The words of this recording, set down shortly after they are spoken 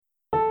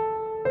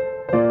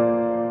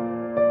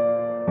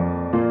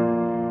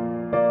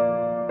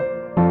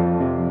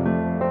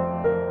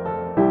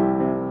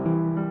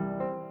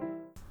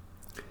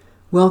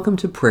Welcome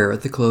to prayer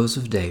at the close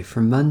of day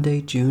for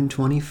Monday, June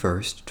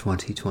 21st,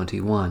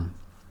 2021.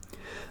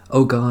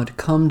 O God,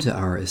 come to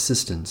our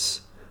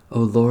assistance. O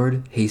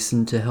Lord,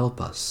 hasten to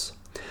help us.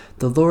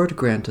 The Lord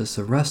grant us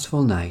a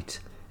restful night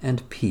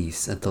and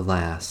peace at the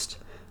last.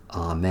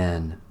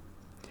 Amen.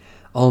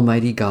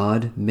 Almighty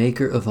God,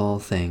 maker of all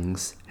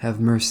things,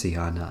 have mercy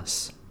on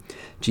us.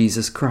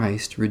 Jesus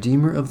Christ,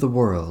 Redeemer of the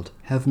world,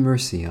 have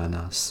mercy on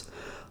us.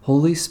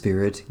 Holy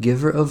Spirit,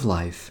 giver of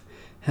life,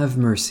 have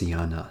mercy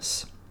on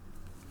us.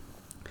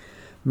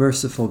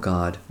 Merciful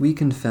God, we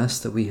confess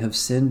that we have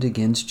sinned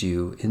against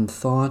you in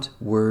thought,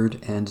 word,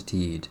 and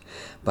deed,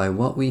 by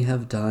what we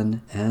have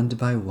done and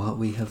by what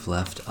we have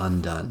left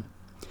undone.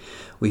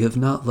 We have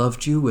not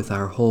loved you with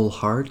our whole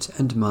heart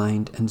and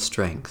mind and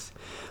strength.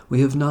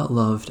 We have not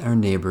loved our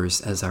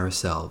neighbors as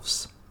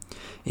ourselves.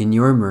 In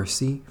your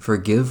mercy,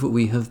 forgive what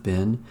we have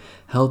been,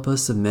 help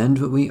us amend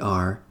what we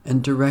are,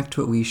 and direct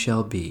what we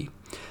shall be,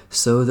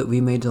 so that we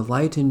may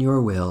delight in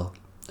your will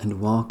and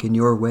walk in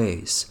your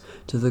ways,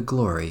 to the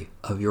glory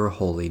of your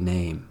holy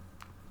name.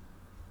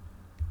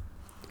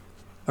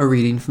 A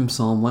reading from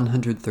Psalm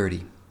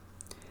 130.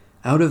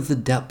 Out of the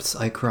depths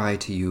I cry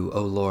to you,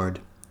 O Lord.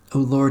 O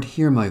Lord,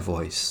 hear my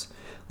voice.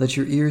 Let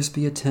your ears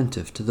be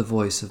attentive to the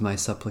voice of my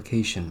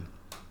supplication.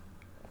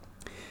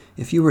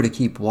 If you were to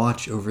keep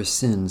watch over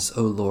sins,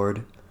 O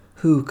Lord,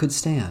 who could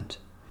stand?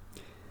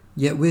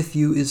 Yet with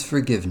you is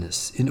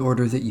forgiveness, in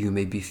order that you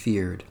may be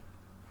feared.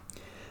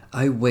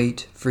 I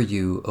wait for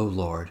you, O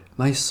Lord.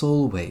 My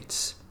soul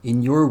waits.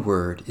 In your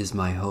word is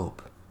my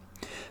hope.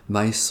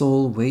 My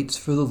soul waits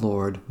for the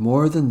Lord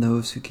more than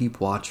those who keep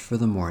watch for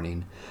the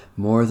morning,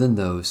 more than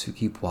those who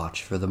keep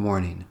watch for the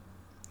morning.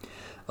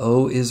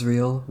 O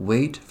Israel,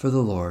 wait for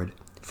the Lord,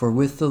 for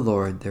with the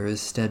Lord there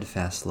is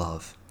steadfast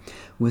love.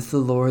 With the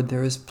Lord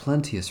there is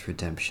plenteous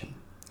redemption.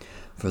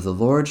 For the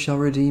Lord shall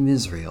redeem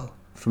Israel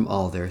from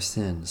all their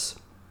sins.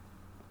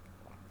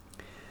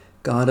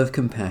 God of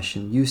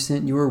compassion, you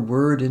sent your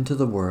word into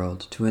the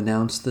world to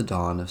announce the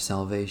dawn of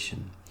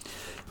salvation.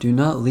 Do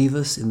not leave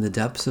us in the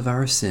depths of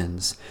our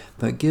sins,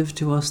 but give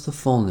to us the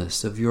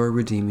fullness of your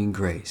redeeming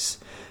grace,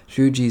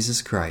 through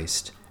Jesus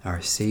Christ,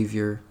 our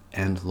Savior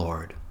and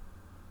Lord.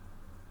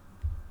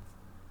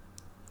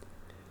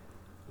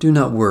 Do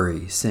not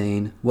worry,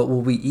 saying, what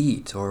will we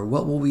eat, or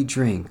what will we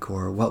drink,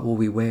 or what will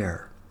we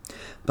wear?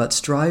 But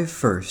strive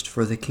first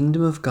for the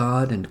kingdom of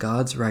God and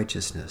God's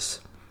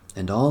righteousness,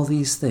 and all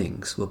these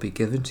things will be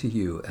given to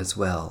you as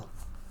well.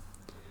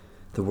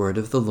 The word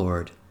of the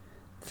Lord.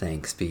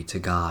 Thanks be to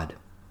God.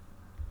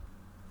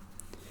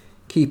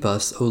 Keep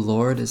us, O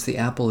Lord, as the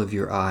apple of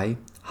your eye.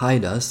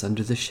 Hide us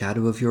under the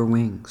shadow of your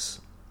wings.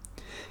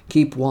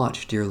 Keep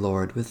watch, dear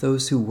Lord, with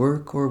those who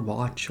work or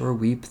watch or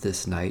weep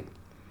this night,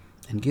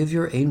 and give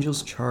your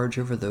angels charge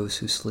over those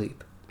who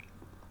sleep.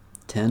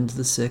 Tend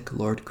the sick,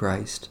 Lord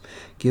Christ.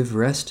 Give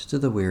rest to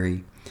the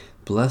weary.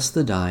 Bless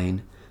the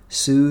dying.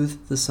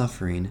 Soothe the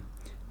suffering.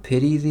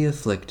 Pity the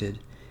afflicted.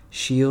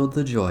 Shield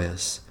the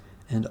joyous.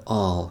 And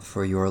all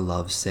for your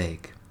love's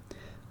sake.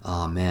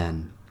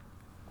 Amen.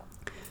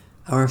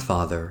 Our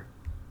Father,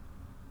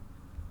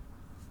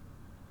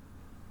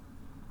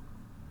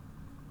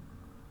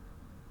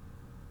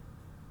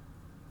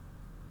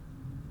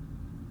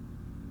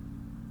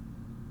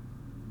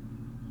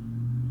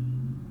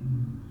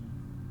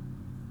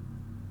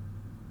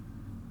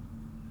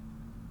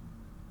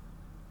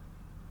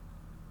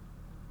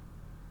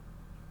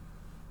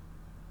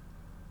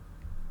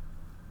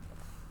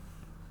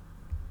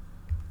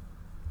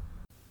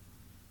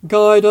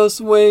 guide us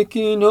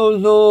waking, O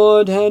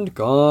Lord, and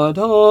guard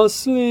us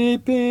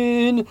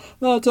sleeping,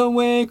 that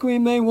awake we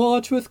may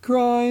watch with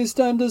Christ,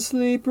 and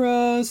asleep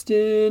rest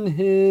in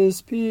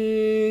his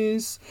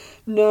peace.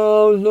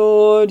 Now,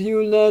 Lord,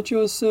 you let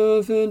your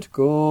servant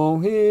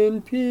go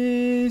in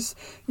peace.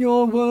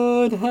 Your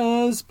word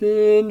has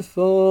been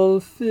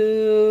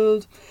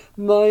fulfilled.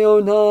 My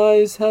own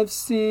eyes have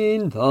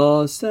seen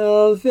the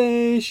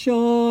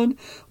salvation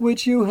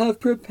which you have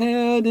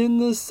prepared in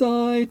the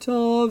sight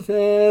of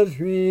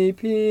every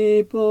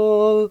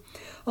people,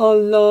 a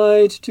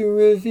light to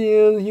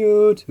reveal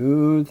you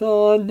to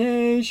the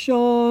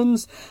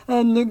nations,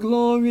 and the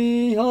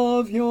glory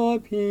of your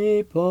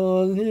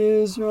people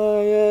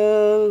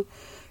Israel.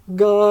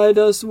 Guide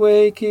us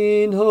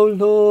waking, O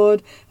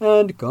Lord,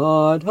 and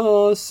guard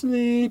us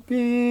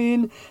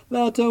sleeping,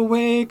 that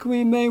awake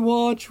we may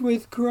watch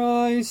with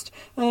Christ,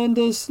 and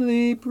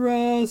asleep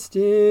rest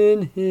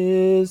in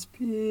his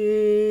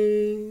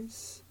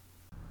peace.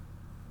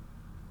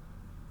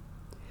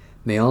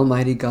 may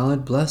Almighty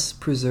God bless,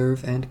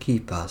 preserve, and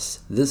keep us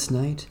this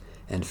night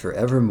and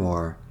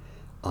forevermore.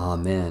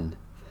 Amen.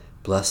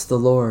 Bless the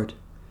Lord.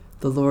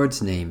 The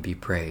Lord's name be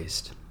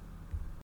praised.